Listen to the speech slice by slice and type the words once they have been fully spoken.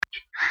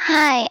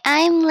Hi,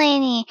 I'm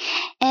Lainey,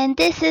 and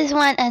this is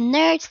when a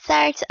nerd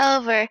starts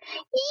over. Yay!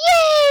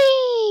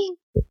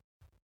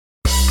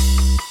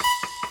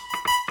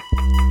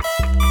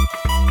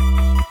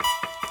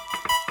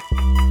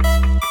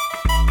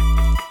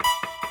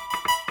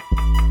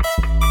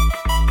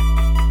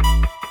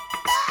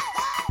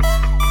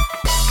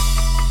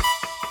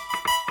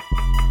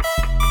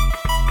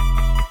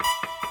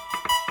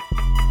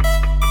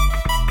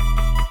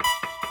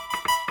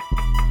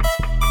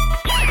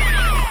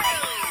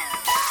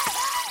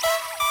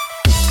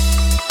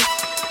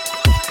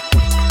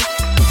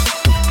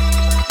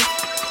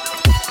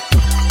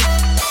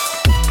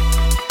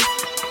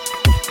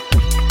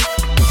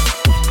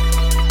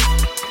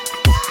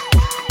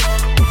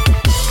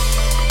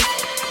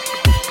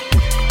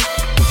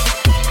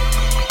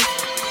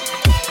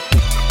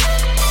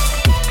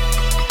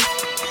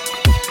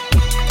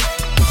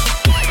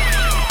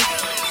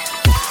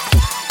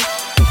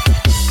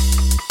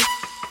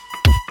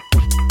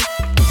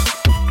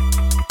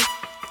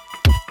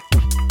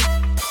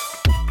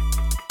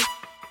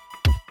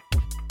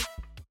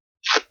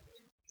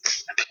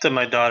 Picked up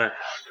my daughter a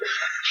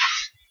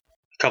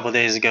couple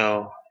days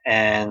ago,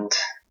 and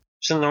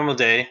it's a normal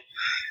day.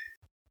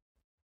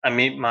 I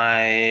meet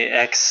my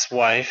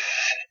ex-wife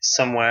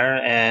somewhere,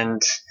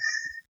 and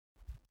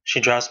she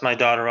drops my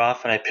daughter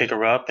off, and I pick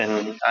her up,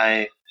 and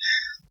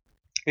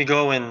we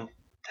go and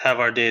have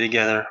our day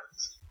together.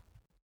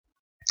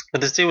 But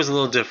this day was a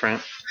little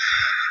different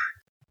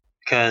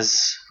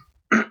because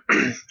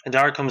my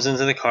daughter comes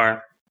into the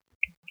car.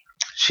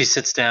 She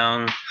sits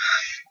down.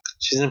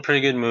 She's in a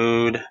pretty good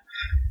mood,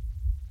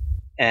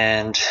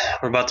 and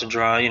we're about to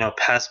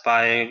pass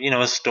by,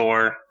 a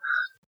store.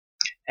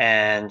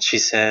 And she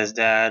says,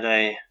 "Dad,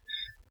 I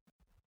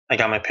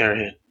got my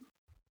period."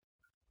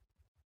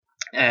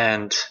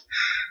 And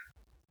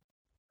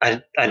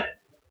I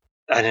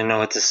didn't know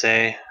what to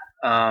say.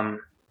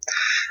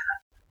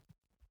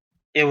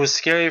 It was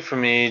scary for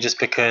me just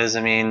because,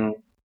 I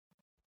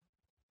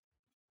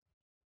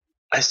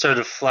started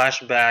to flash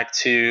back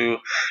to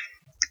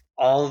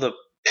all the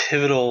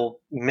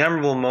pivotal,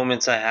 memorable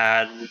moments I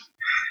had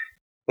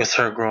with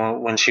her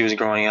when she was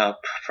growing up.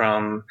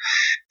 From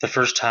the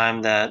first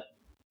time that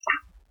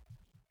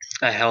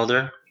I held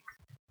her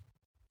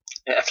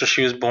after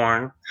she was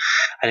born.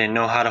 I didn't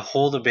know how to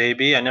hold a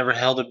baby. I never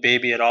held a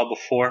baby at all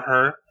before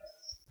her.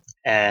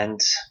 And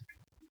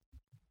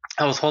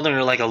I was holding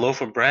her like a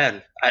loaf of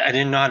bread. I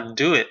didn't know how to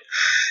do it.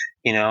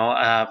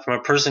 From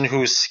a person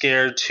who's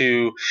scared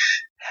to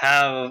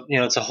have,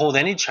 to hold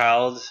any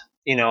child,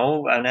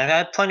 and I've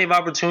had plenty of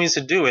opportunities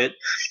to do it.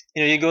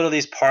 You go to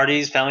these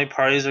parties, family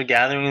parties or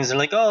gatherings, and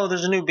like, oh,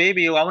 there's a new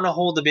baby. Oh, I want to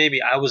hold the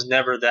baby. I was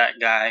never that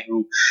guy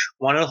who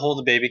wanted to hold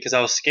the baby because I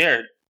was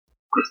scared.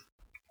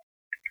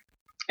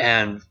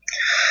 And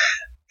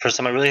first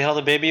time I really held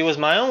a baby, it was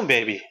my own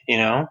baby,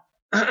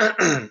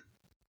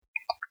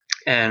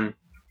 And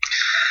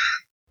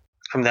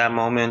from that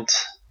moment,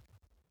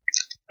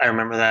 I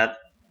remember that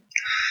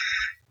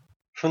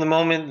from the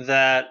moment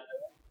that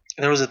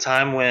there was a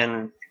time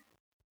when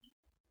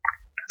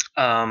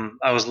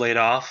I was laid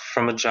off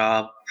from a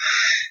job,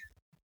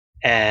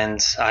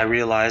 and I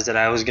realized that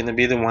I was going to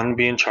be the one to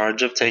be in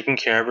charge of taking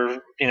care of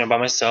her, by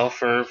myself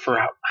for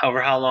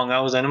however how long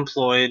I was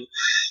unemployed.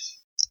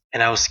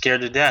 And I was scared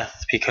to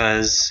death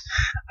because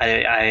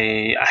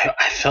I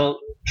felt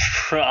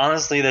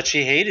honestly that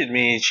she hated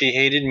me. She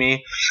hated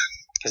me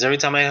because every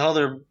time I held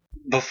her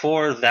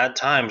before that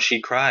time, she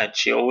cried.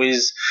 She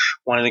always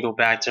wanted to go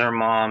back to her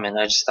mom, and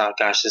I just thought,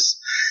 gosh, this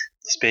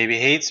baby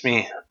hates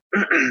me.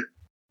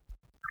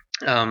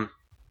 But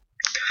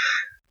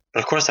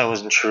of course that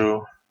wasn't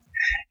true.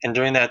 And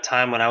during that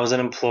time when I was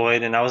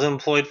unemployed, and I was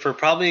unemployed for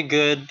probably a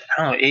good,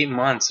 8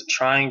 months,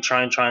 trying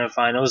to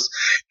find. It was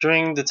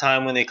during the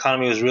time when the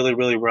economy was really,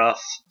 really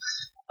rough.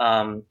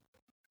 I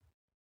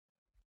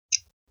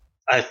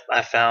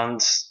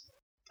found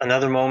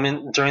another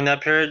moment during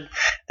that period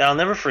that I'll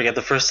never forget.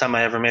 The first time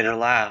I ever made her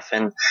laugh,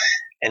 and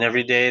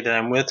every day that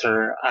I'm with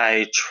her,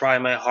 I try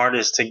my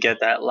hardest to get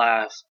that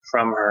laugh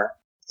from her,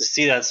 to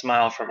see that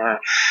smile from her.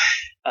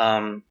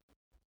 I'll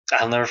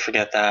never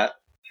forget that.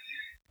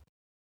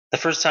 The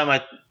first time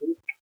I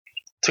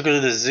took her to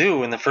the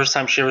zoo, and the first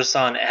time she ever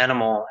saw an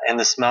animal, and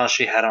the smile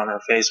she had on her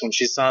face when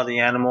she saw the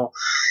animal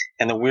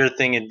and the weird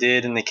thing it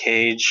did in the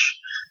cage.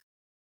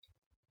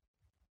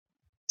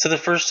 To the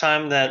first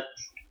time that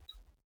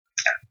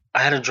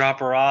I had to drop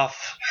her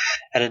off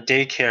at a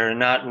daycare,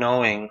 not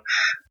knowing,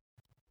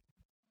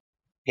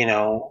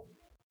 and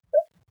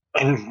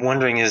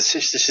wondering, is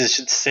she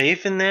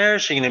safe in there?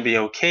 Is she going to be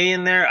okay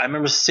in there? I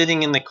remember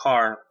sitting in the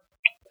car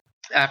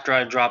after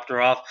I dropped her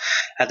off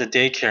at the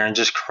daycare and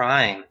just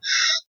crying.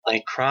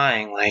 It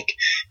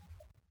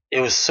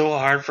was so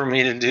hard for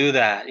me to do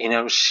that. It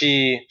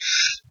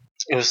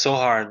was so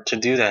hard to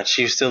do that.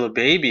 She was still a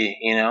baby,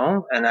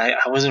 and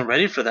I wasn't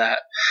ready for that.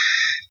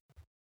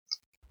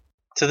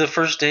 To the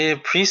first day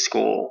of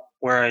preschool,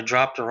 where I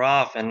dropped her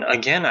off, and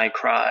again I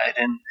cried.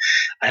 And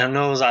I don't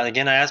know.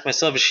 Again, I asked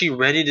myself, is she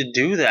ready to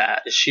do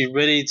that? Is she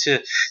ready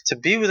to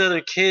be with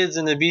other kids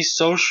and to be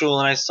social?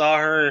 And I saw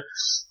her,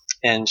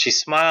 and she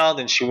smiled,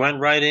 and she went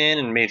right in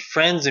and made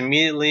friends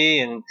immediately.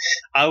 And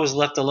I was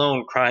left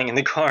alone crying in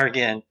the car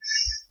again.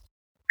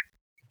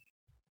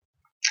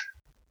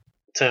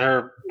 To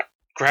her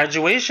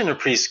graduation of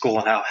preschool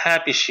and how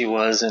happy she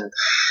was, and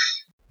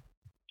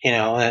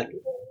that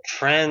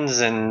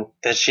friends and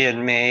that she had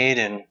made,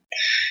 and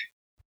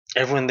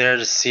everyone there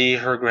to see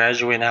her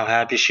graduate and how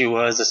happy she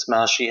was, the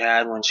smile she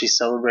had when she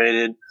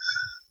celebrated.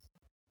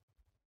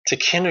 To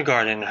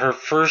kindergarten, her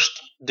first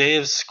day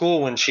of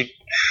school, when she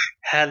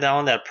had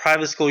on that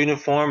private school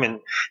uniform and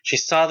she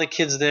saw the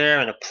kids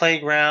there in a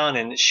playground,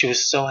 and she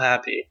was so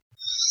happy.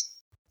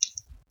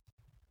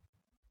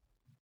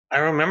 I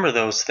remember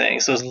those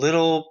things, those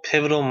little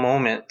pivotal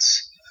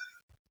moments.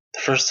 The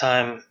first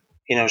time,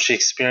 she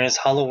experienced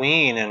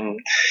Halloween and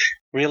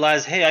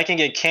realized, hey, I can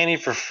get candy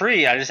for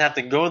free. I just have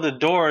to go to the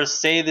door,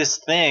 say this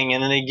thing,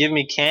 and then they give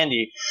me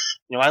candy.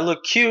 I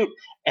look cute,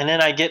 and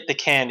then I get the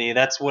candy.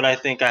 That's what I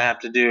think I have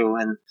to do.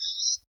 And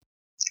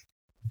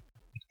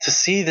to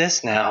see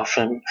this now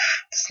from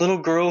this little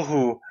girl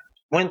who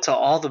went to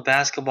all the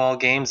basketball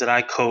games that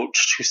I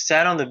coached, who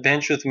sat on the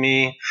bench with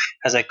me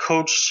as I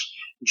coached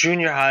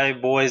junior high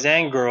boys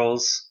and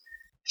girls.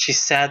 She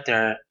sat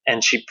there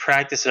and she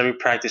practiced every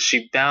practice.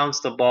 She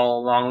bounced the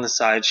ball along the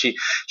side. She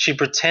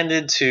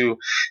pretended to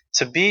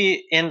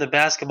be in the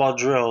basketball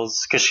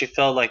drills because she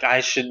felt like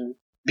I should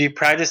be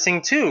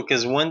practicing too,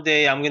 because one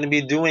day I'm going to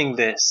be doing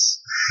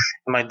this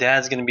and my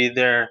dad's going to be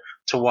there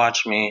to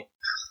watch me.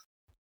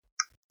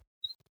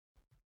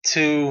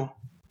 To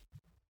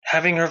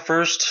having her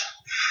first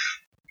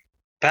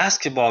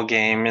basketball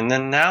game, and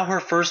then now her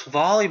first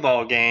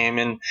volleyball game,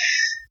 and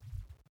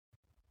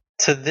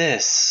to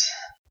this.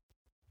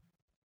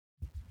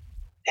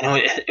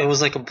 It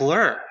was like a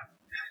blur.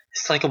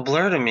 It's like a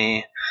blur to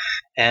me.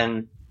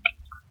 And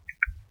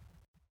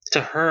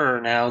to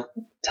her now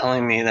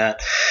telling me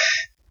that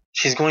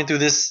she's going through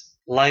this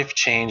life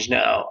change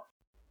now.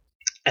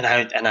 And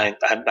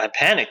I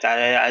panicked.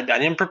 I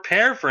didn't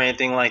prepare for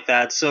anything like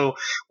that. So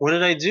what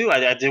did I do?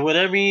 I did what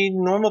every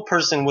normal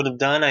person would have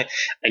done. I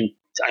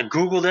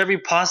Googled every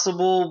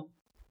possible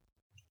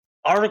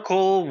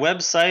article,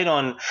 website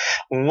on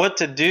what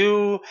to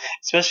do,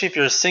 especially if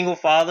you're a single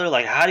father.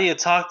 Like, how do you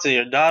talk to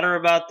your daughter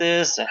about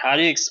this, and how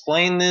do you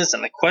explain this,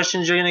 and the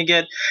questions you're gonna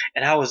get.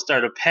 And I would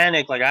start to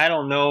panic, like, I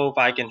don't know if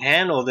I can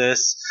handle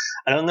this.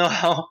 I don't know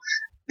how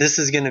this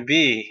is gonna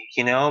be.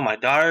 My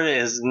daughter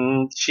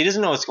she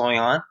doesn't know what's going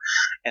on,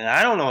 and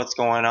I don't know what's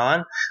going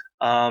on.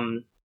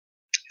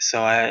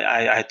 So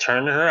I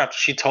turned to her after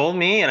she told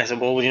me, and I said,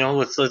 well,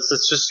 let's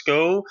just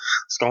go.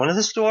 Let's go into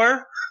the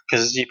store,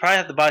 because you probably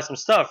have to buy some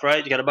stuff,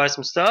 right? You got to buy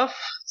some stuff.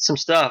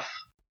 I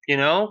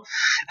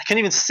couldn't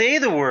even say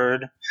the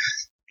word,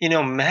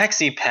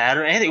 maxi pad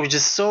or anything. It was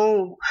just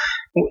so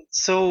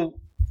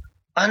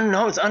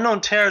unknown. It's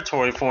unknown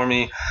territory for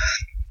me.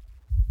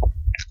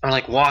 I'm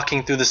like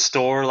walking through the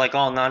store, like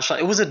all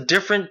nonchalant. It was a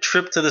different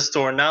trip to the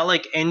store, not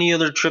like any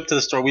other trip to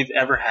the store we've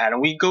ever had.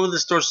 And we go to the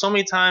store so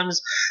many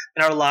times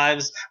in our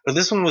lives, but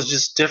this one was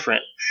just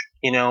different.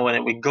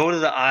 And we go to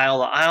the aisle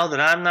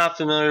that I'm not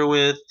familiar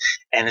with,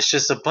 and it's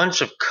just a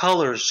bunch of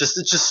colors.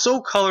 It's just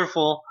so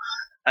colorful.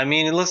 I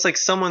mean, it looks like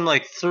someone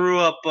like threw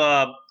up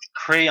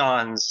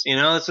crayons.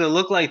 That's what it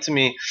looked like to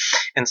me.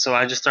 And so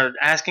I just started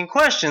asking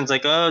questions,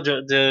 like, oh,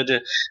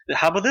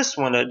 how about this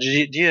one? Do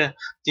you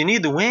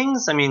need the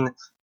wings? I mean,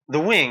 the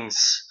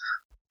wings,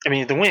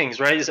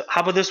 right?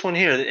 How about this one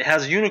here? It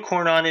has a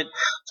unicorn on it.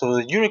 So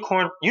the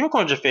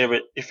unicorn's your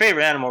favorite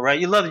animal, right?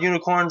 You love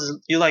unicorns.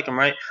 You like them,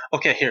 right?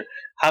 Okay, here.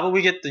 How about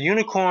we get the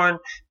unicorn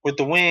with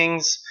the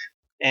wings?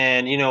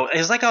 And,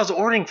 it's like I was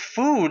ordering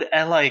food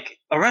at like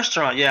a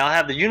restaurant. Yeah, I'll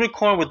have the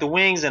unicorn with the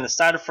wings and a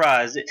side of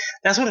fries.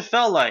 That's what it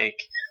felt like.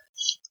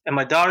 And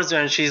my daughter's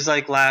there, and she's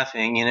like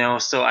laughing,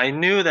 So I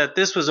knew that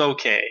this was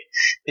okay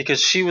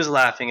because she was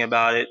laughing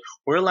about it.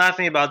 We're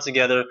laughing about it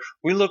together.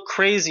 We look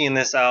crazy in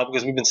this aisle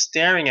because we've been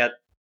staring at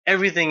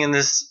everything in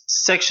this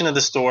section of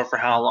the store for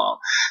how long?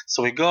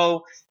 So we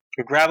go,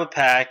 we grab a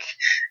pack,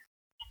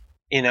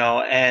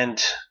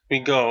 and we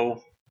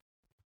go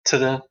to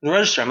the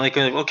register. I'm like,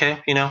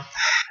 okay,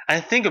 I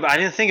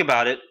didn't think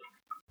about it.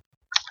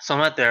 So I'm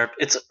not there.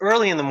 It's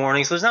early in the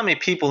morning, so there's not many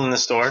people in the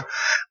store.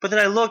 But then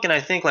I look and I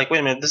think, like, wait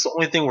a minute, this is the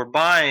only thing we're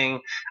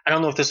buying. I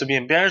don't know if this would be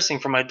embarrassing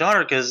for my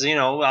daughter because,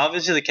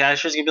 obviously the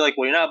cashier's going to be like,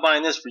 well, you're not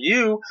buying this for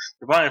you.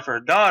 You're buying it for her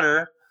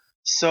daughter.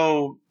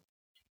 So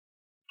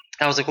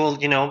I was like, well,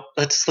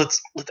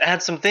 let's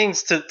add some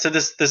things to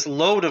this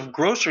load of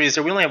groceries.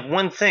 So we only have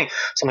one thing.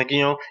 So I'm like,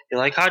 you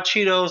like hot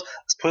Cheetos.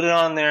 Let's put it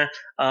on there.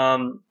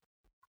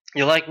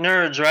 You like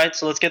Nerds, right?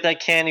 So let's get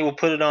that candy. We'll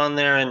put it on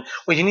there. And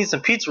wait, you need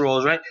some pizza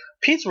rolls, right?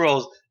 Pizza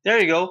rolls. There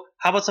you go.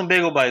 How about some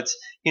bagel bites?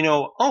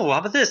 Oh, how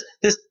about this?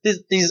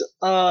 These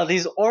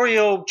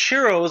Oreo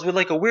churros with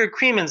like a weird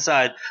cream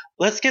inside.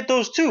 Let's get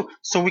those too,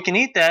 so we can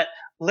eat that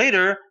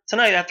later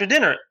tonight after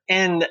dinner.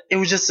 And it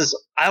was just this,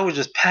 I was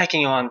just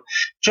packing on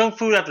junk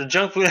food after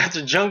junk food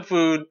after junk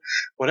food,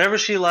 whatever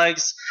she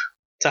likes,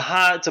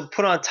 to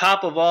put on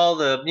top of all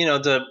the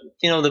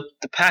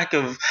pack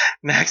of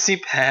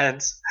maxi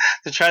pads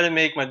to try to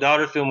make my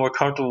daughter feel more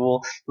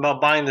comfortable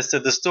about buying this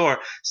at the store.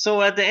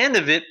 So at the end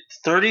of it,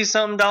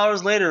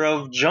 $30-something later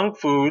of junk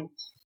food,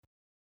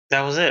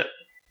 that was it.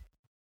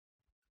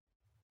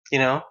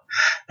 There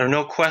were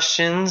no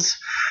questions.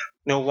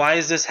 Why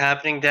is this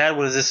happening, Dad?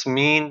 What does this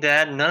mean,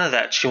 Dad? None of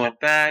that. She went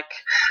back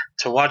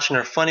to watching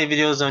her funny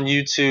videos on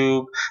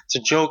YouTube, to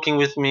joking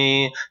with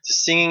me, to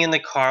singing in the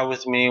car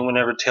with me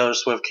whenever Taylor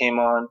Swift came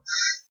on.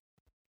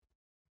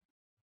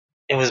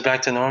 It was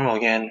back to normal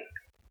again.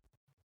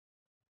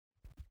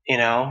 It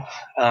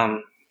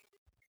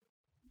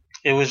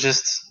was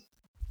just,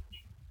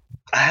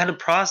 I had to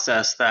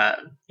process that,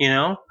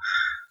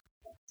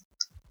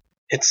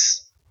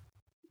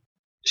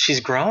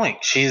 she's growing.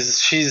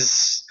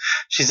 She's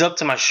up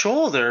to my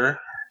shoulder.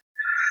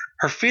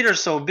 Her feet are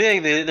so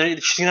big, she's going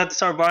to have to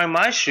start buying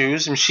my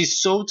shoes. And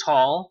she's so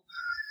tall.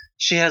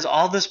 She has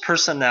all this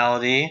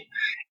personality.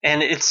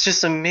 And it's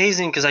just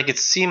amazing because I could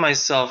see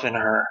myself in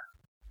her.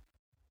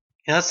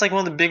 That's like one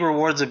of the big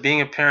rewards of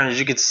being a parent, is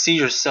you could see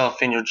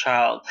yourself in your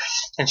child.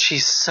 And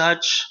she's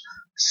such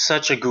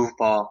a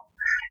goofball.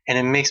 And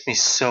it makes me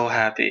so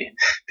happy.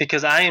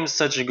 Because I am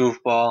such a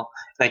goofball.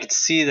 And I could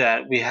see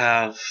that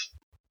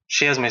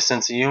she has my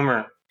sense of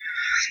humor.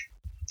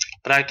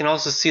 But I can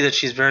also see that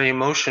she's very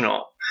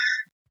emotional.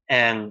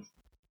 And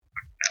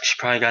she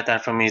probably got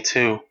that from me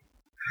too.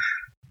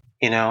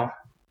 When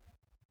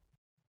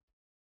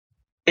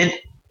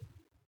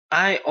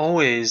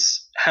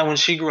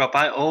she grew up,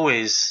 I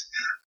always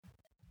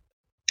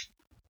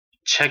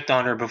checked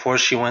on her before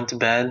she went to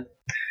bed.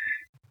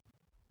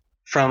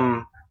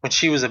 From when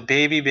she was a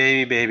baby,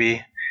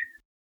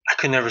 I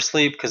could never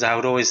sleep because I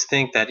would always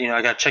think that,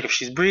 I got to check if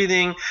she's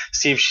breathing,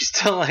 see if she's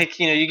still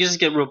you just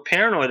get real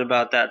paranoid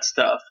about that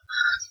stuff.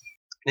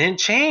 It didn't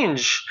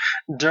change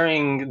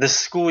during the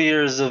school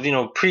years of,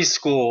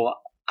 preschool.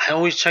 I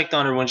always checked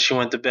on her when she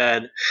went to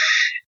bed.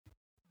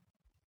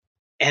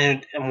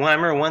 And I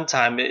remember one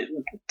time,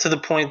 to the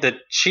point that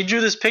she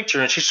drew this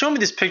picture, and she showed me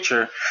this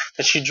picture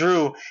that she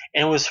drew,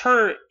 and it was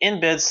her in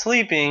bed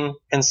sleeping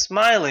and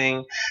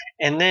smiling,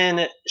 and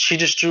then she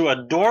just drew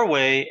a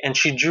doorway, and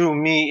she drew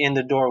me in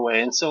the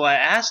doorway. And so I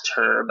asked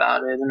her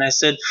about it, and I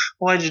said,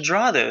 "Why did you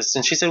draw this?"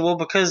 And she said, "Well,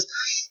 because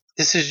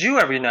this is you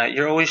every night.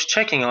 You're always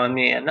checking on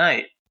me at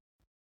night."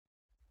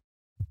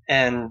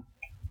 And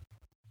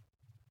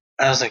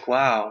I was like,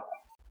 wow.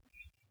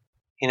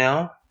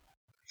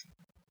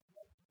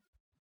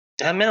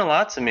 That meant a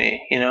lot to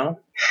me, And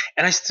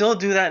I still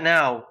do that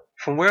now.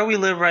 From where we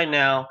live right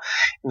now,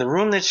 in the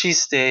room that she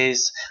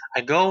stays, I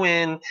go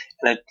in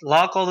and I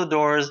lock all the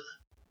doors,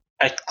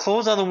 I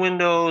close all the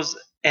windows,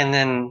 and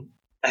then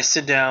I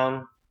sit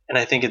down and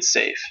I think it's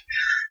safe.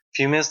 A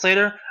few minutes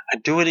later, I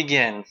do it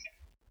again.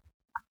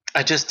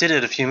 I just did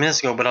it a few minutes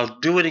ago, but I'll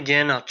do it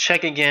again, I'll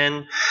check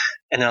again,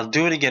 and I'll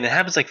do it again. It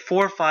happens like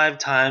 4 or 5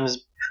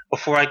 times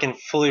before I can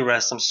fully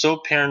rest. I'm so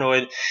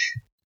paranoid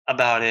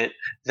about it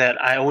that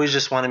I always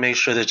just want to make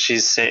sure that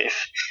she's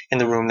safe in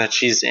the room that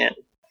she's in,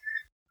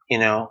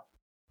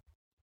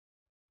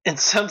 And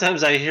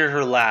sometimes I hear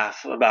her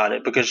laugh about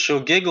it because she'll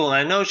giggle, and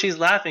I know she's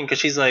laughing because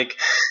she's like,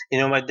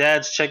 my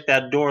dad's checked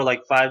that door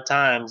like 5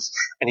 times,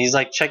 and he's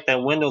like checked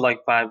that window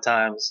like 5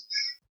 times,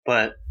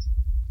 but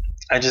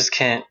I just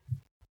can't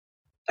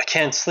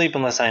sleep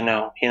unless I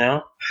know,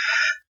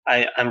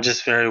 I'm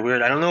just very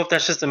weird. I don't know if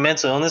that's just a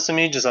mental illness in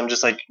me, I'm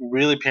just like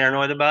really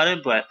paranoid about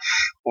it,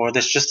 or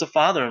that's just a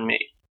father in me.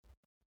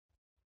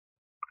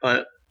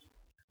 But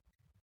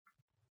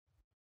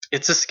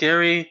it's a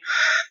scary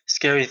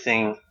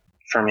thing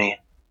for me.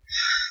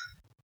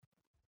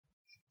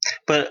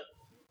 But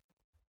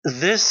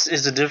this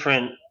is a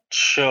different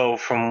show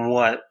from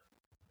what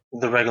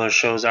the regular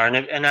shows are,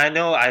 and I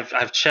know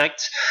I've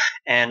checked,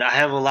 and I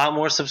have a lot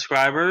more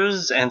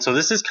subscribers, and so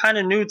this is kind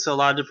of new to a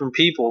lot of different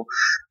people.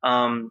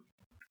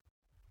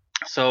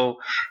 So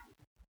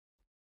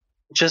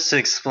just to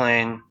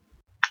explain,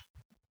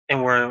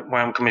 and where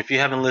I'm coming, if you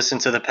haven't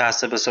listened to the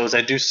past episodes,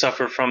 I do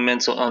suffer from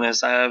mental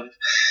illness. I have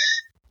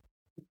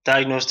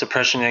diagnosed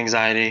depression and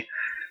anxiety,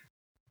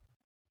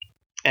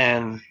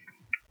 and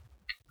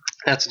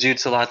that's due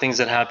to a lot of things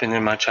that happened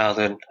in my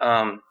childhood.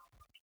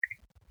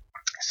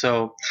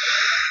 So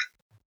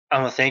I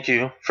want to thank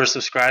you for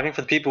subscribing, for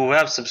the people who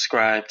have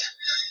subscribed.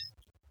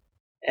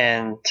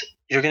 And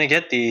you're going to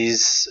get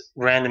these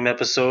random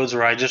episodes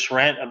where I just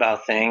rant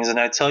about things, and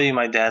I tell you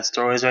my dad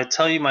stories, or I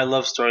tell you my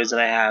love stories that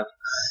I have,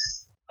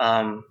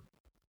 and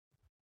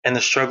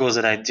the struggles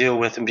that I deal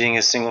with in being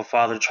a single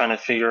father, trying to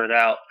figure it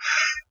out,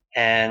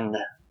 and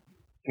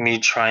me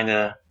trying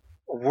to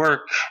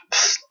work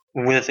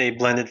with a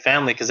blended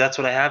family, because that's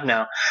what I have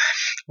now.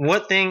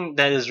 One thing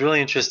that is really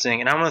interesting,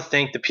 and I want to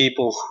thank the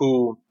people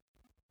who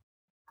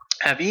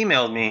have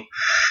emailed me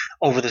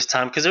over this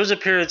time, because there was a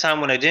period of time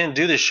when I didn't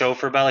do this show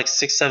for about like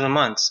 6-7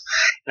 months,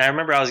 and I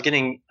remember I was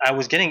getting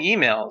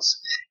emails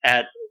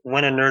at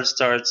when a nerd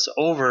starts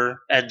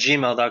over at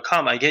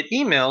gmail.com, I get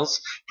emails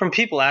from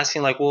people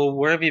asking like, well,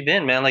 where have you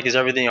been, man? Like, is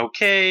everything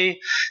okay?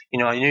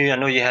 I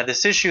know you had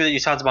this issue that you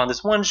talked about on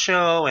this one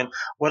show, and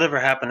whatever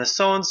happened to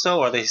so and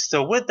so? Are they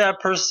still with that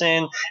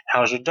person?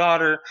 How's your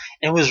daughter?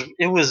 It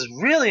was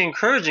really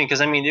encouraging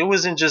because it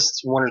wasn't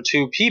just one or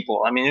two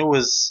people.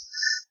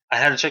 I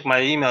had to check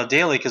my email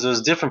daily because it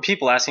was different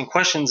people asking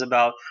questions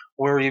about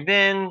where have you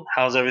been,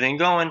 how's everything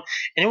going,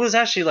 and it was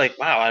actually like,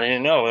 wow, I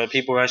didn't know that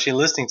people were actually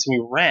listening to me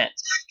rant.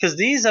 Because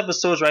these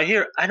episodes right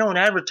here, I don't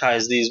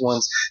advertise these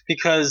ones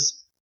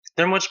because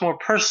they're much more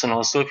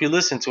personal. So if you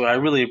listen to it, I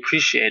really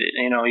appreciate it.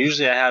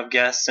 Usually I have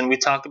guests and we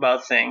talk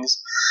about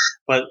things,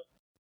 but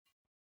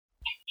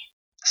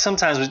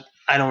sometimes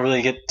I don't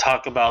really get to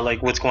talk about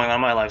like what's going on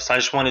in my life. So I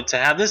just wanted to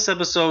have this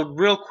episode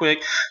real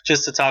quick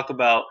just to talk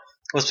about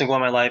what's been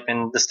going on in my life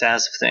and the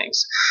status of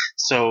things.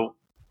 So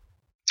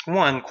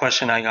one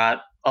question I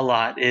got a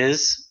lot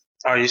is,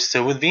 are you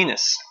still with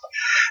Venus?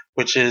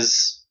 Which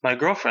is my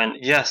girlfriend.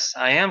 Yes,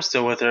 I am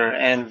still with her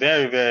and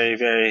very, very,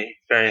 very,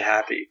 very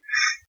happy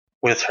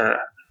with her.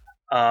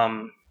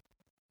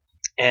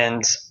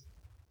 And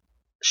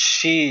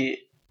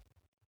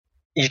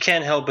you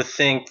can't help but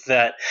think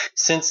that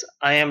since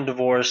I am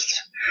divorced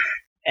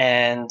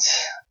and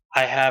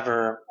I have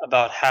her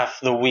about half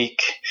the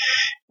week,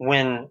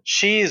 when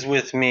she's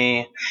with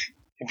me,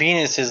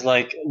 Venus is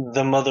like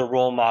the mother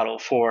role model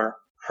for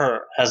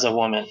her as a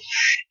woman.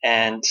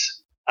 And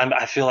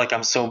I feel like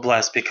I'm so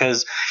blessed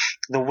because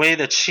the way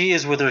that she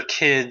is with her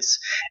kids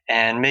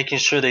and making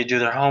sure they do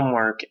their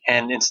homework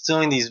and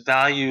instilling these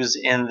values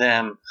in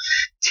them,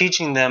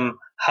 teaching them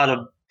how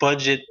to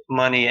budget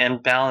money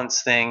and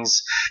balance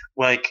things,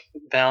 like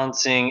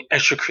balancing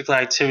extracurricular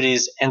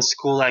activities and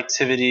school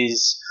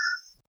activities,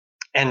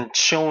 and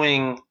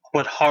showing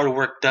what hard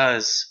work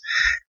does.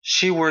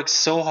 She works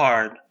so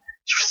hard,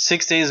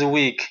 6 days a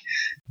week,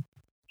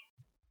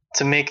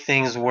 to make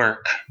things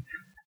work.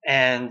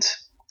 And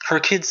her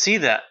kids see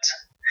that.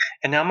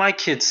 And now my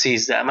kid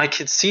sees that. My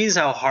kid sees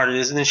how hard it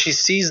is, and then she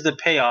sees the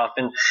payoff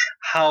and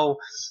how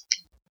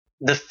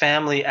the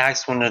family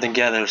acts when they're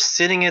together,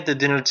 sitting at the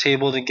dinner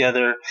table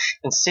together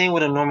and seeing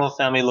what a normal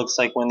family looks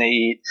like when they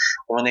eat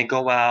or when they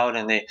go out,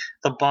 and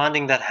the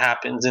bonding that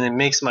happens. And it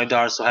makes my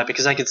daughter so happy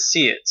because I could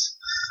see it,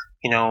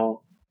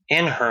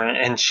 in her,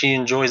 and she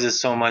enjoys it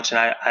so much.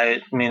 And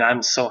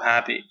I'm so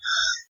happy,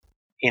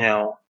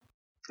 and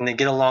they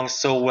get along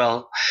so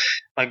well.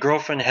 My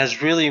girlfriend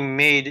has really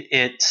made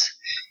it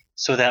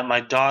so that my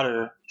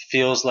daughter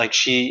feels like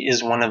she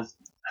is one of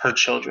her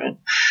children.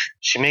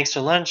 She makes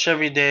her lunch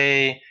every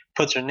day,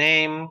 writes her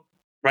name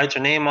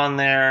on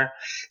there.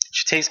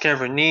 She takes care of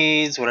her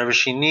needs, whatever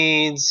she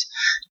needs.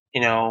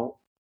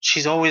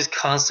 She's always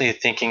constantly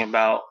thinking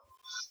about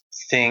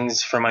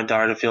things for my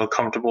daughter to feel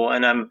comfortable,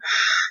 and I'm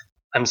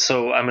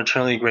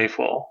eternally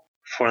grateful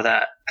for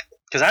that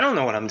because I don't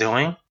know what I'm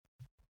doing.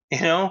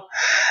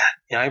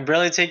 I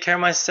barely take care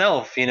of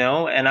myself,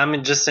 and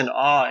I'm just in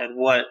awe at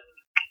what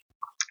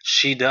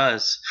she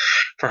does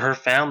for her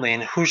family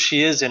and who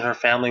she is in her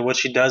family, what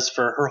she does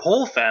for her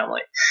whole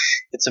family.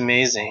 It's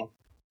amazing.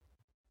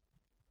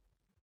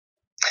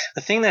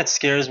 The thing that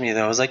scares me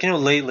though is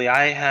lately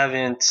I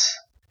haven't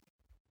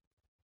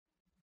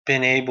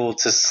been able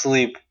to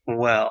sleep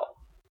well.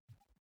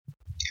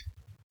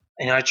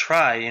 I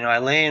try, I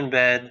lay in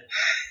bed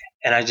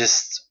and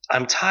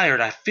I'm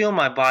tired. I feel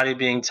my body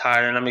being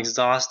tired and I'm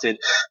exhausted,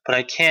 but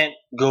I can't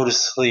go to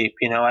sleep.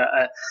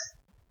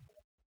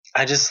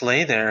 I just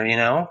lay there,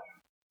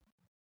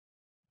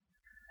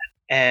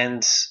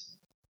 and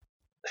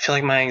I feel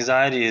like my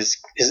anxiety is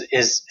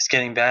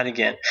getting bad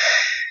again.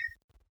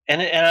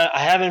 And I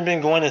haven't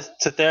been going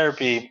to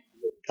therapy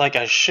like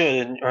I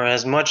should, or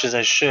as much as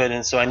I should,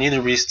 and so I need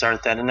to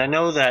restart that. And I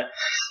know that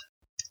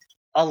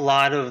a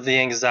lot of the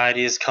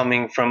anxiety is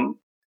coming from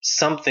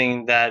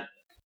something that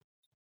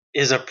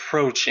is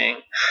approaching.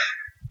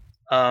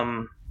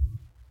 You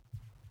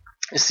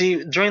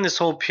see, during this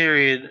whole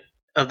period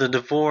of the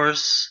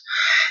divorce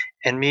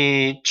and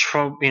me,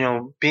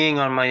 being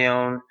on my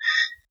own,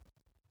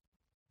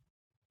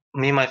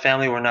 me and my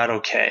family were not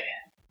okay.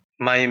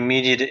 My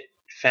immediate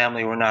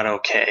family were not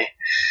okay.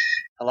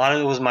 A lot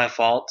of it was my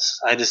fault.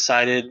 I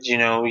decided,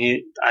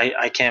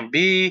 I can't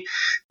be,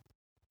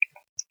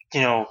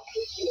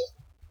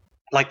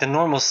 like the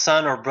normal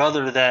son or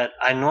brother that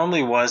I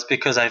normally was,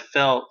 because I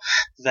felt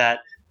that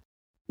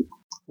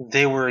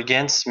they were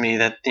against me,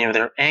 that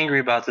they're angry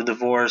about the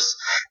divorce,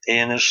 they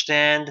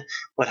understand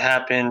what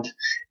happened,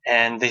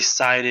 and they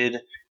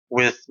sided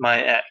with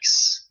my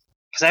ex.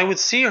 Because I would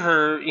see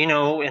her, in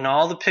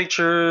all the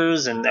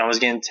pictures, and I was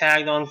getting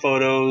tagged on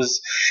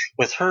photos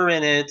with her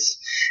in it,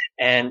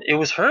 and it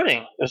was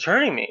hurting. It was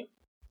hurting me,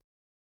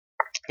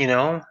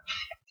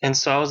 And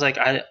so I was like,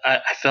 I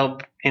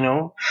felt,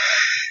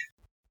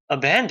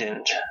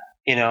 abandoned,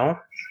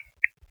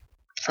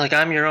 like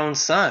I'm your own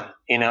son,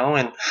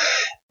 and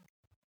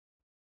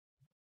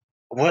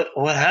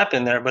what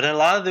happened there. But a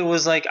lot of it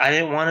was like I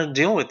didn't want to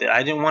deal with it.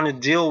 I didn't want to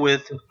deal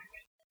with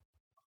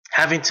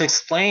having to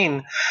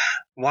explain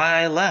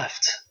why I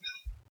left.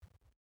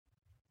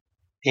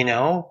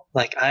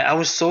 Like I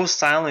was so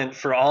silent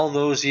for all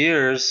those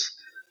years,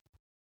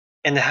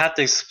 and to have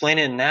to explain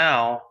it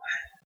now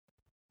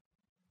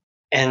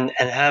and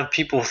have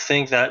people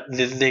think that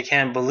they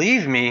can't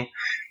believe me,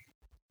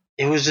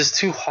 it was just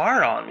too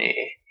hard on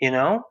me.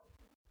 And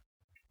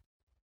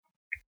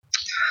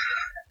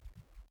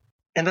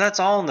that's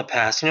all in the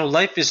past.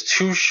 Life is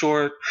too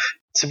short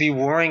to be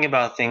worrying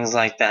about things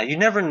like that. You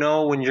never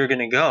know when you're going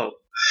to go.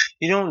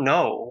 You don't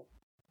know.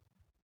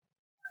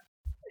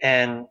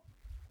 And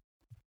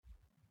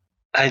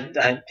I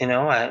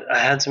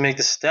had to make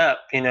the step.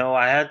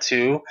 I had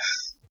to,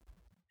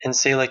 and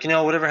say, like,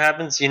 whatever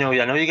happens, I know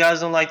you guys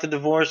don't like the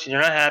divorce,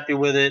 you're not happy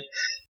with it.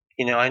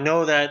 I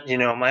know that,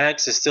 my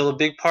ex is still a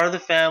big part of the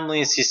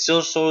family, and he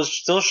still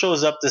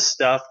shows up this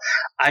stuff.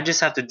 I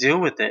just have to deal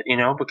with it,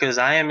 because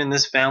I am in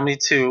this family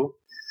too.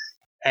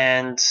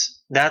 And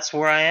that's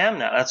where I am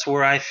now. That's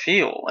where I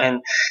feel.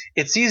 And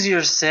it's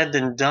easier said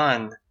than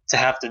done to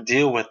have to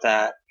deal with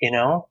that.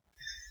 A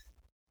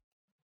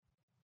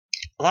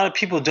lot of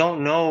people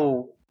don't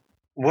know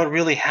what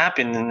really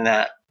happened in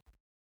that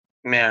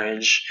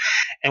marriage.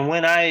 And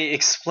when I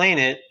explain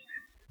it,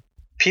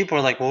 people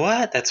are like,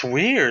 what? That's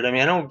weird.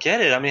 I don't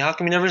get it. How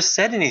come you never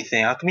said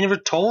anything? How come you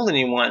never told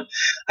anyone?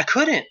 I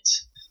couldn't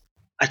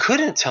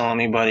tell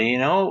anybody,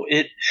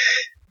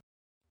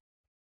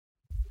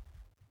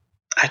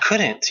 I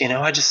couldn't,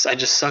 I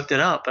just sucked it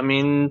up.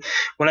 When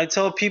I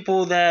tell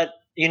people that,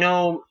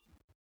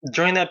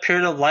 during that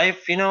period of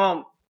life,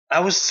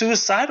 I was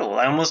suicidal.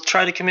 I almost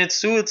tried to commit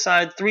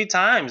suicide 3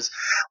 times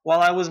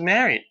while I was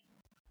married.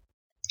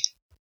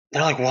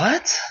 They're like,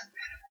 what?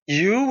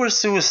 You were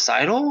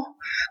suicidal?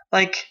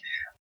 Like,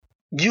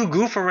 you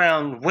goof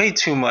around way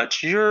too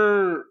much.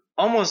 You're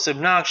almost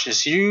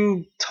obnoxious.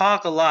 You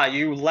talk a lot.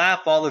 You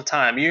laugh all the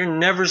time. You're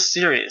never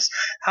serious.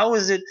 How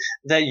is it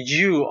that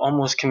you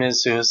almost committed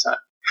suicide?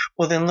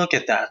 Well, then look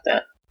at that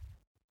then.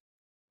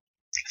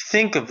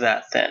 Think of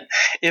that then.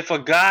 If a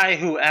guy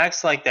who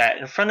acts like that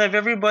in front of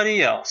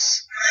everybody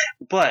else,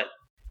 but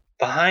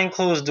behind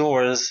closed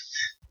doors,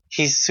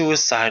 he's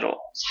suicidal.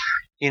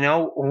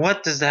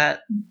 What does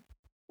that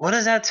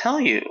tell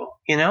you?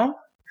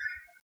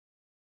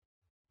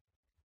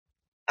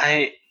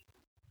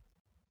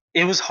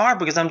 It was hard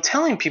because I'm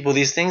telling people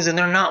these things and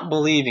they're not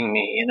believing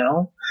me,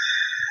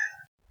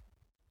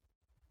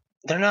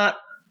 They're not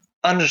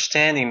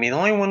understanding me. The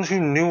only ones who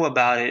knew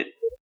about it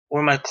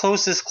were my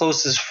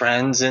closest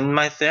friends and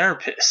my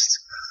therapist.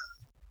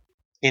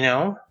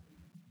 Like,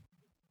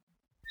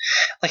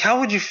 how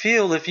would you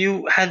feel if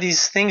you had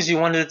these things you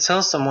wanted to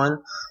tell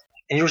someone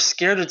and you were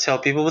scared to tell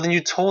people, but then you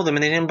told them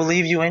and they didn't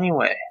believe you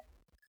anyway?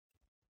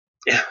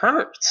 It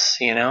hurts,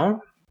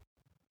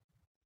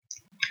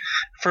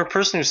 For a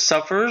person who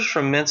suffers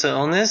from mental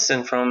illness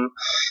and from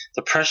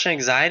depression,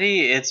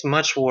 anxiety, it's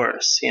much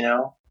worse,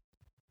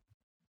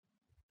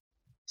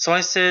 So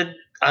I said,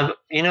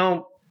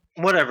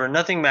 whatever,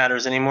 nothing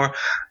matters anymore.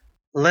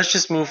 Let's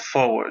just move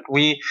forward.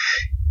 We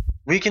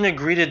can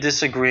agree to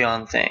disagree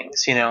on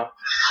things,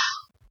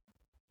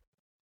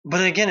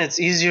 But again, it's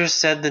easier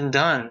said than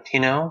done,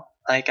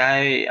 Like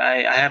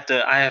I have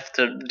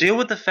to deal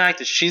with the fact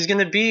that she's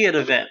gonna be at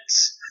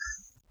events.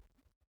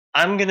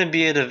 I'm gonna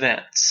be at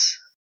events.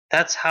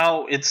 That's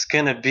how it's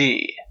gonna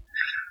be.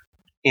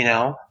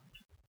 I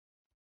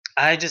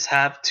just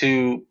have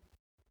to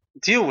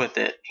deal with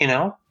it,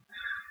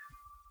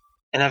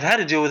 And I've had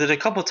to deal with it a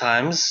couple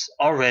times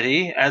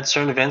already at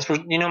certain events where,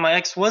 my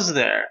ex was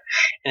there.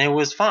 And it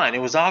was fine.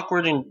 It was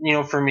awkward and,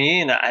 for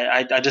me. And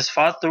I just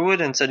fought through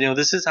it and said,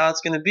 this is how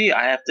it's going to be.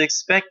 I have to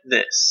expect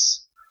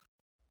this.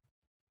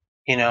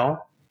 And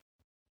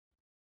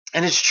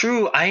it's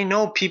true. I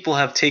know people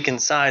have taken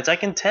sides. I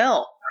can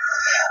tell.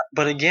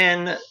 But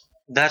again,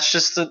 that's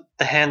just the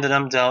hand that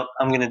I'm dealt.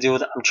 I'm going to deal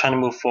with it. I'm trying to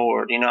move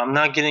forward. I'm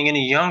not getting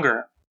any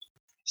younger.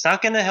 It's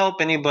not going to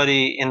help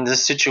anybody in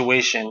this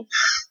situation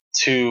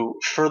to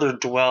further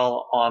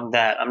dwell on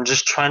that. I'm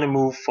just trying to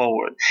move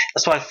forward.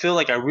 That's why I feel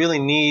like I really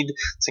need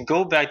to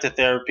go back to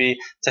therapy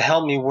to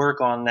help me work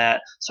on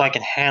that so I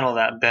can handle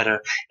that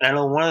better. And I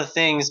know one of the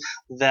things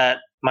that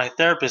my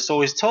therapist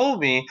always told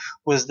me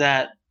was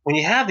that when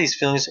you have these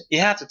feelings, you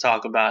have to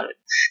talk about it.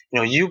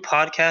 You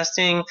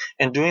podcasting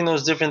and doing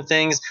those different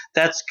things,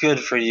 that's good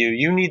for you.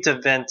 You need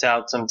to vent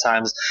out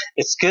sometimes.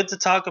 It's good to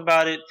talk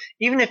about it,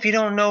 even if you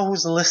don't know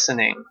who's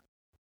listening.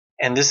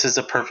 And this is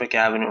a perfect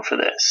avenue for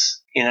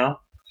this,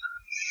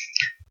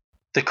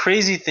 The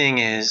crazy thing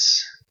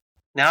is,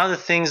 now that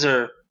things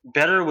are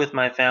better with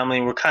my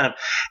family, we're kind of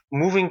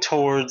moving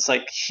towards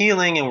like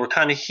healing, and we're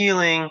kind of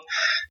healing.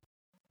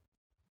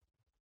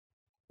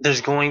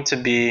 There's going to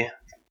be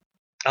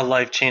a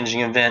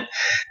life-changing event.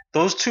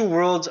 Those two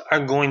worlds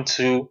are going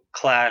to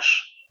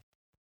clash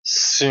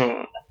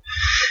soon.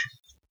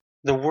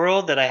 The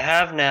world that I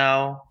have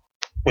now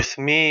with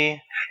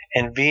me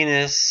and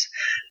Venus,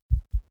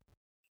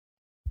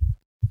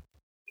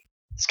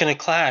 it's going to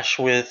clash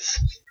with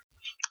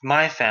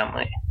my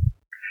family.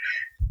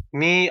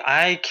 Me,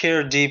 I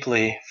care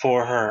deeply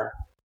for her.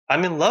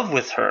 I'm in love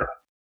with her.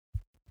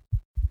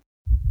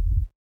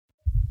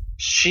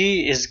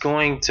 she is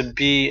going to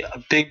be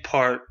a big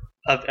part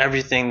of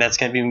everything that's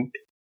going to be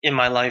in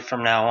my life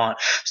from now on.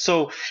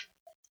 So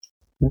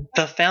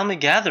the family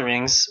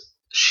gatherings,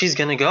 she's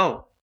going to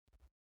go.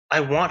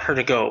 I want her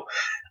to go.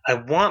 I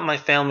want my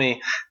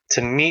family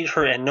to meet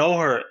her and know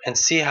her and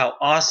see how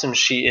awesome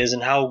she is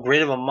and how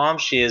great of a mom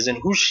she is and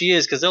who she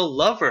is, because they'll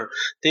love her.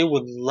 They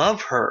would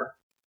love her.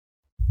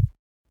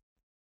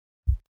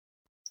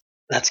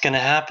 That's going to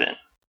happen.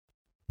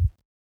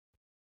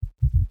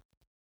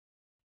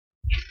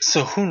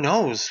 So who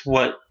knows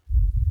what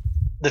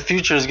the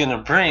future is going to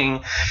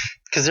bring,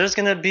 because there's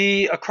going to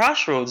be a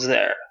crossroads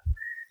there.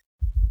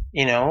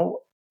 You know,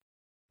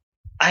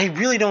 I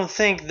really don't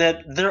think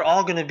that they're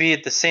all going to be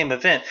at the same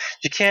event.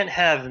 You can't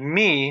have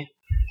me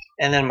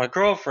and then my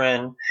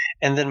girlfriend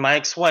and then my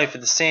ex-wife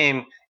at the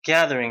same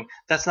gathering.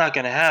 That's not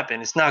going to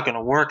happen. It's not going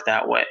to work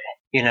that way,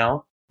 you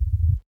know?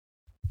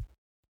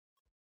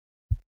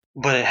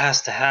 But it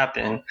has to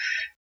happen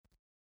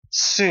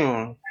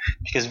soon,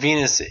 because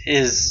Venus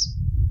is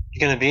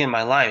going to be in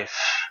my life.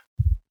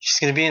 She's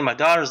going to be in my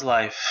daughter's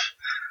life.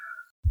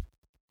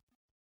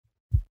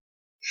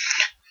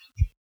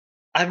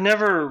 I've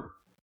never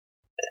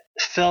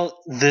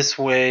felt this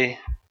way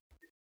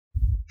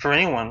for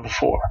anyone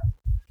before.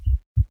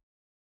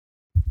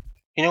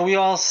 You know, we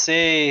all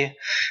say,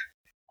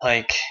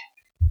 like,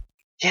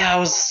 yeah, I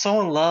was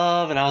so in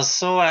love and I was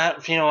so, I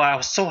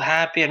was so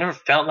happy. I never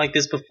felt like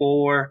this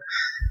before.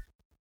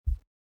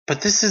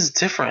 But this is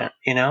different,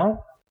 you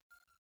know?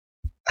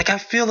 Like, I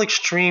feel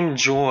extreme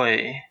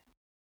joy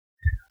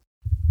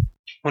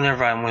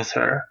whenever I'm with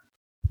her.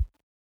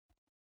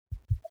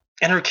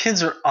 And her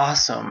kids are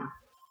awesome.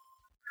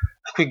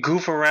 Like, we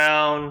goof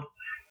around.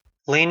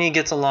 Lainey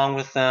gets along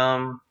with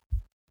them.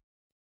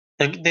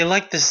 They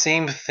like the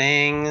same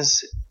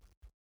things.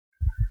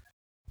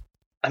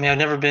 I mean, I've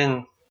never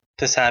been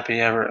this happy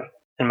ever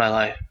in my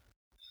life.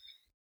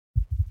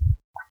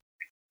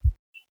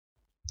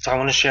 So I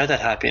want to share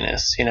that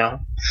happiness, you know?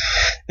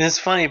 And it's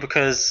funny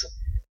because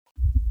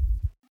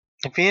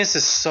Venus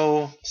is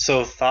so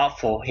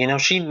thoughtful. You know,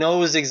 she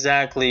knows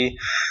exactly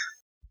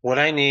what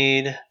I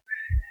need.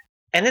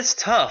 And it's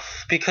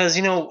tough because,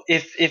 you know,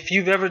 if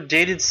you've ever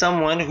dated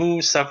someone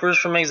who suffers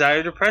from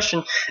anxiety or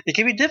depression, it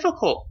can be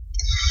difficult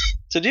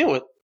to deal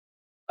with.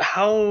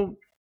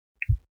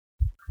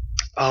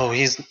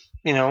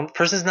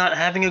 Person's not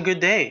having a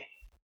good day.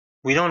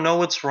 We don't know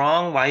what's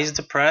wrong, why he's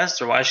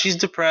depressed or why she's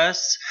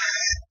depressed.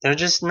 They're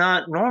just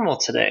not normal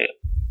today.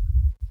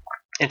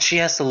 And she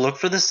has to look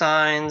for the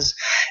signs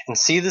and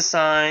see the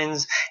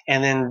signs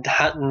and then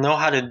know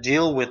how to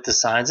deal with the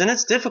signs. And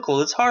it's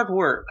difficult. It's hard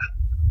work.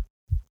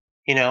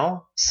 You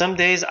know, some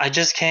days I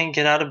just can't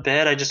get out of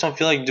bed. I just don't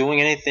feel like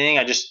doing anything.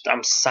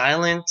 I'm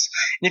silent.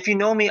 And if you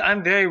know me,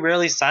 I'm very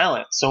rarely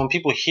silent. So when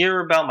people hear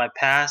about my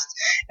past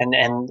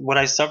and what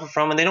I suffer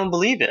from, and they don't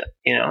believe it,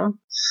 you know.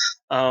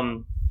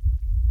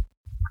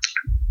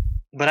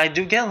 But I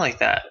do get like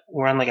that,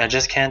 where I'm like, I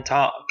just can't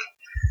talk.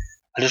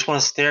 I just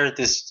want to stare at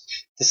this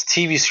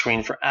TV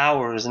screen for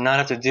hours and not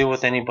have to deal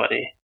with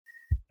anybody.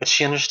 But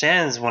she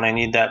understands when I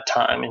need that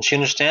time, and she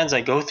understands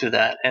I go through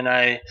that, and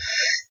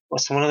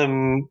it's one of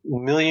the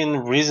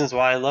million reasons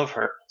why I love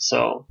her.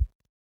 So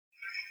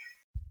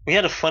we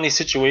had a funny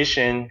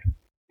situation.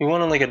 We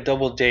went on like a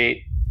double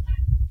date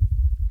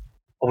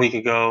a week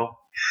ago.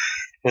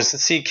 It was to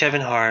see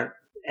Kevin Hart,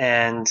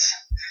 and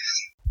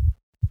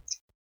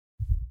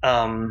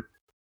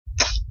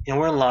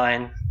we're in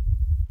line,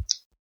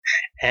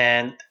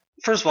 and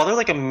first of all, there were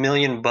like a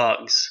million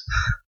bugs,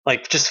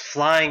 like just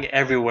flying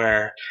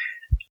everywhere.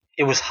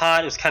 It was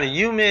hot. It was kind of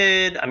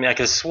humid. I mean, I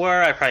could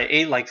swear I probably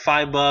ate like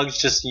 5 bugs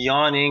just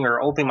yawning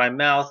or opening my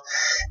mouth,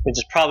 which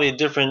is probably a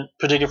different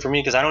predicament for me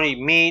because I don't eat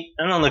meat.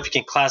 I don't know if you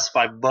can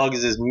classify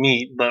bugs as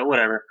meat, but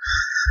whatever.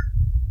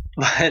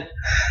 But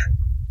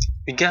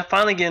we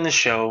finally get in the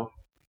show.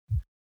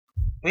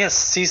 We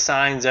see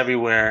signs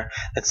everywhere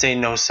that say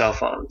no cell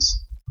phones.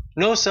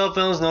 No cell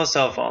phones, no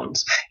cell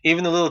phones.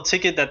 Even the little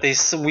ticket that they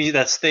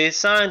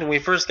signed when we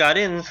first got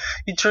in,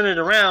 you turn it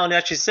around, it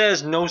actually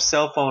says no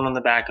cell phone on the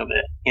back of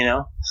it, you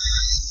know?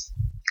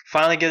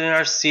 Finally get in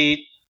our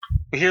seat.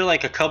 We hear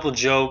like a couple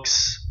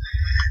jokes.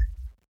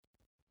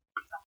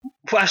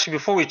 Well, actually,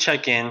 before we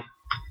check in,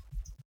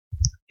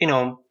 you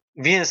know,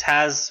 Venus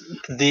has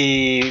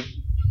the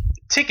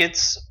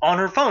tickets on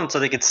her phone so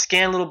they could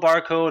scan a little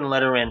barcode and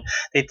let her in.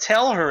 They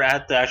tell her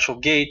at the actual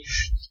gate,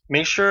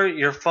 make sure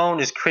your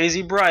phone is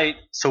crazy bright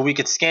so we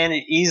could scan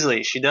it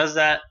easily. She does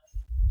that.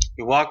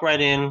 We walk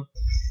right in,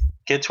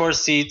 get to our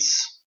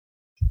seats.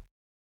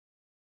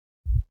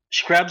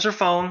 She grabs her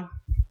phone,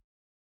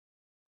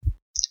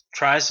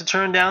 tries to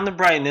turn down the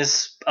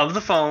brightness of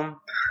the phone.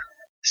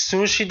 As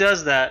soon as she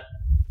does that,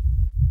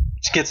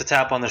 she gets a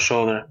tap on the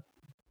shoulder.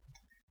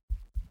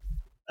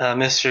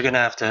 Miss, you're gonna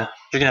have to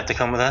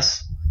come with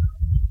us.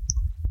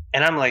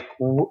 And I'm like,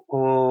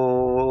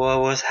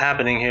 what's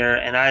happening here?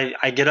 And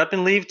I get up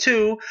and leave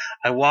too.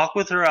 I walk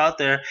with her out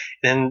there,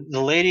 and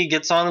the lady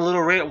gets on a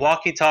little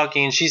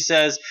walkie-talkie, and she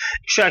says,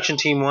 Extraction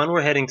Team 1,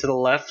 we're heading to the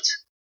left.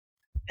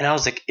 And I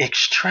was like,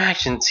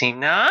 extraction team.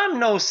 Now, I'm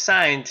no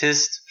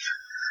scientist,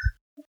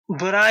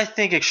 but I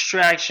think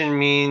extraction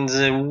means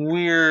that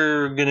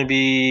we're going to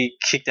be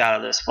kicked out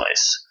of this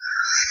place.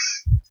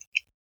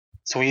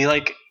 So we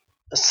like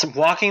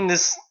walking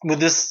with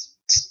this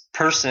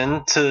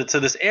person to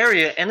this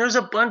area, and there's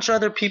a bunch of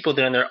other people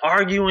there, and they're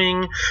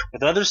arguing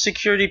with other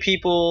security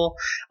people,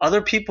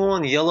 other people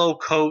in yellow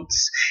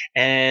coats,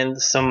 and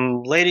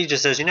some lady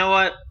just says, you know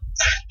what?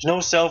 There's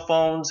no cell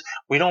phones.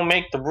 We don't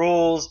make the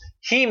rules.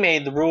 He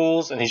made the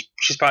rules, and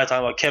she's probably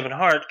talking about Kevin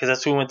Hart because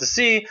that's who we went to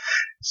see.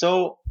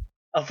 So,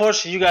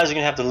 unfortunately, you guys are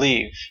going to have to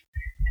leave.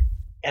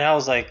 And I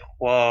was like,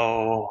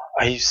 whoa,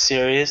 are you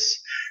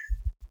serious?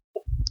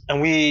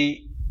 And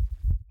we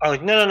are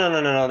like,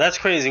 no, that's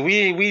crazy.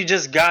 We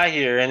just got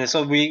here, and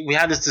so we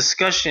had this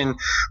discussion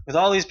with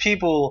all these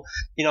people,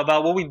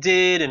 about what we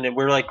did, and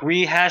we're like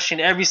rehashing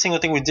every single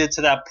thing we did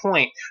to that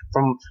point,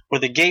 from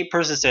where the gate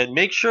person said,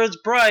 make sure it's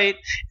bright,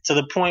 to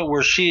the point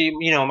where she,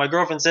 my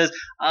girlfriend says,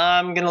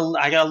 I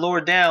gotta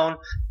lower down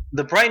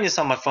the brightness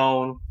on my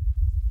phone.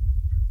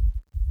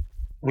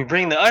 We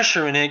bring the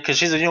usher in it because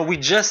she's like, we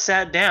just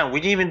sat down. We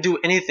didn't even do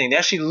anything. They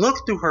actually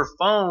looked through her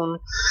phone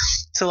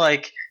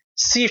to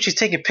see if she's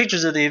taking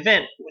pictures of the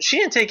event. She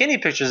didn't take any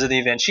pictures of the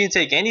event. She didn't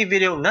take any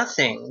video,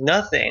 nothing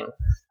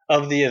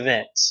of the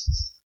event.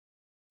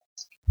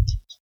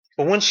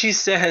 But when she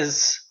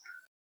says,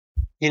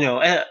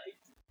 I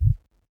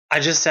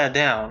just sat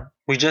down,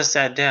 we just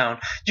sat down,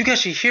 you can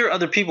actually hear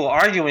other people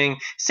arguing,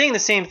 saying the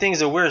same things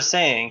that we're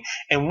saying.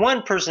 And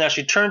one person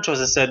actually turned to us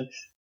and said,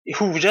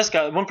 who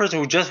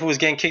was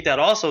getting kicked out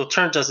also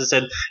turned to us and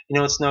said,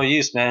 it's no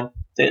use, man.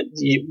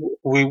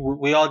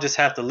 We all just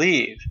have to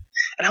leave.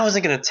 And I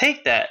wasn't going to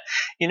take that,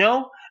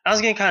 I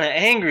was getting kind of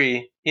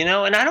angry, and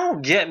I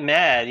don't get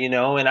mad,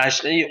 and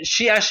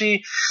she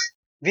actually,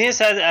 Venus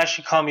had to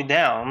actually calm me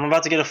down. I'm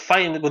about to get a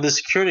fight with the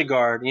security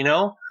guard,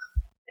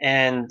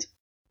 and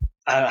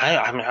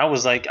I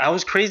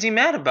was crazy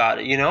mad about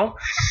it,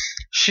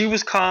 She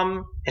was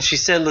calm, and she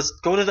said, let's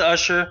go to the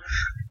usher,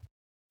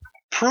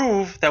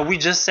 prove that we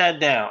just sat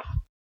down.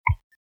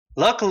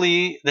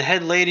 Luckily, the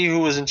head lady who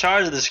was in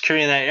charge of the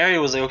security in that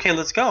area was like, okay,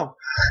 let's go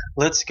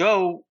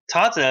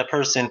talk to that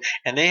person,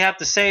 and they have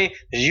to say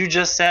that you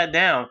just sat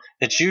down,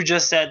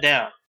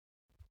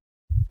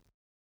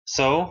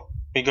 So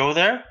we go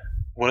there.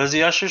 What does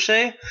the usher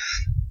say?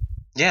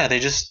 Yeah, they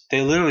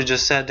literally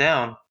just sat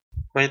down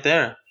right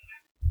there.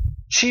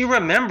 She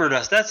remembered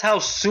us. That's how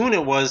soon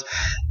it was.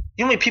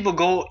 You know how many people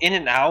go in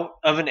and out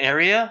of an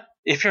area?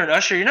 If you're an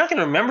usher, you're not going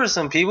to remember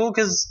some people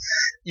because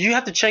you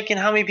have to check in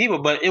how many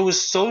people. But it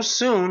was so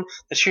soon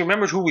that she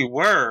remembered who we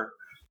were.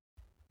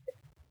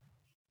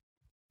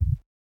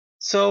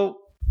 So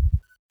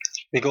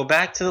we go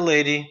back to the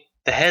lady,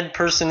 the head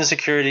person in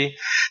security.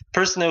 The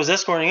person that was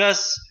escorting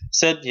us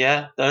said,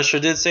 yeah, the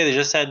usher did say they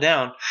just sat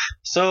down.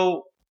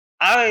 So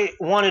I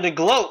wanted to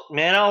gloat,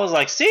 man. I was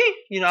like, see?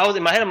 I was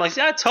in my head, I'm like,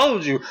 see, I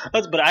told you.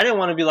 But I didn't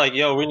want to be like,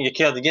 yo, we're going to get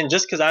kicked out again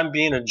just because I'm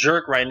being a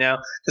jerk right now.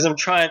 Because I'm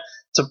trying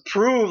to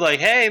prove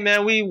hey,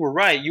 man, we were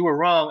right. You were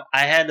wrong.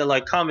 I had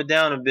to calm it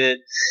down a bit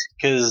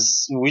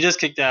because we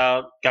just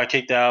got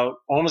kicked out,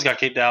 almost got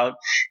kicked out.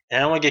 And I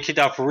don't want to get kicked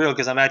out for real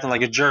because I'm acting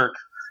like a jerk.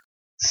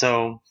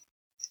 So,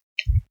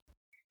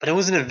 but it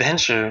was an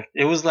adventure.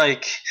 It was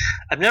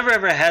I've never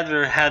ever had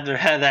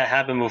that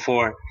happen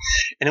before.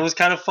 And it was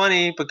kind of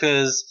funny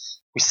because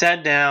we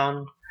sat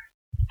down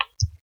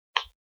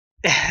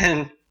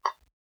and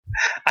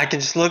I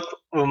could just look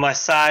with my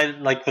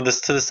side, to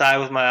the side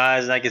with my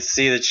eyes, and I could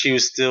see that she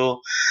was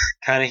still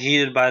kind of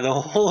heated by the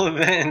whole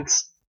event.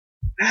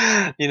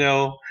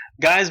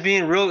 Guys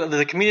being real,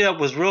 the comedian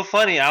was real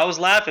funny. I was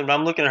laughing, but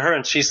I'm looking at her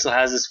and she still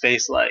has this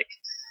face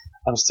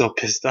I'm still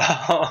pissed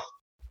off.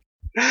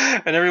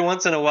 And every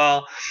once in a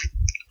while,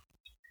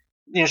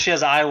 she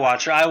has an eye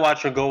watch. Her eye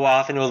watch would go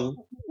off and it will,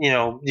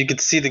 you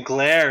could see the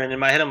glare. And in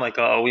my head, I'm like,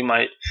 oh,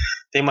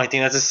 they might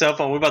think that's a cell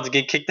phone. We're about to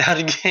get kicked out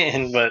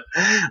again. But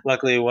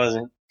luckily it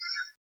wasn't.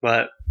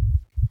 But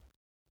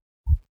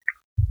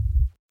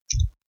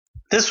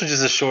this was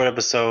just a short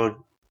episode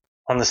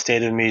on the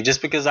state of me,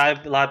 just because a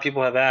lot of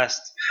people have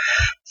asked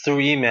through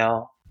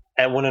email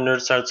at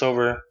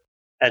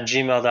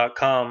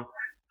whenanerd@gmail.com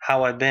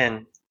how I've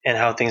been and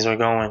how things are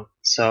going.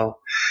 So,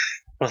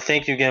 well,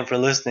 thank you again for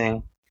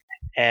listening.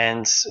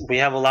 And we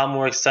have a lot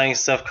more exciting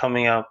stuff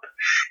coming up.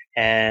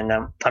 And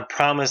I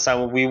promise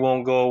we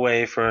won't go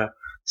away for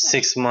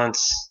 6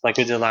 months like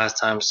we did last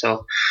time.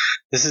 So,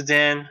 this is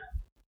Dan.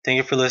 Thank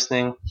you for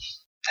listening.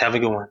 Have a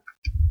good one.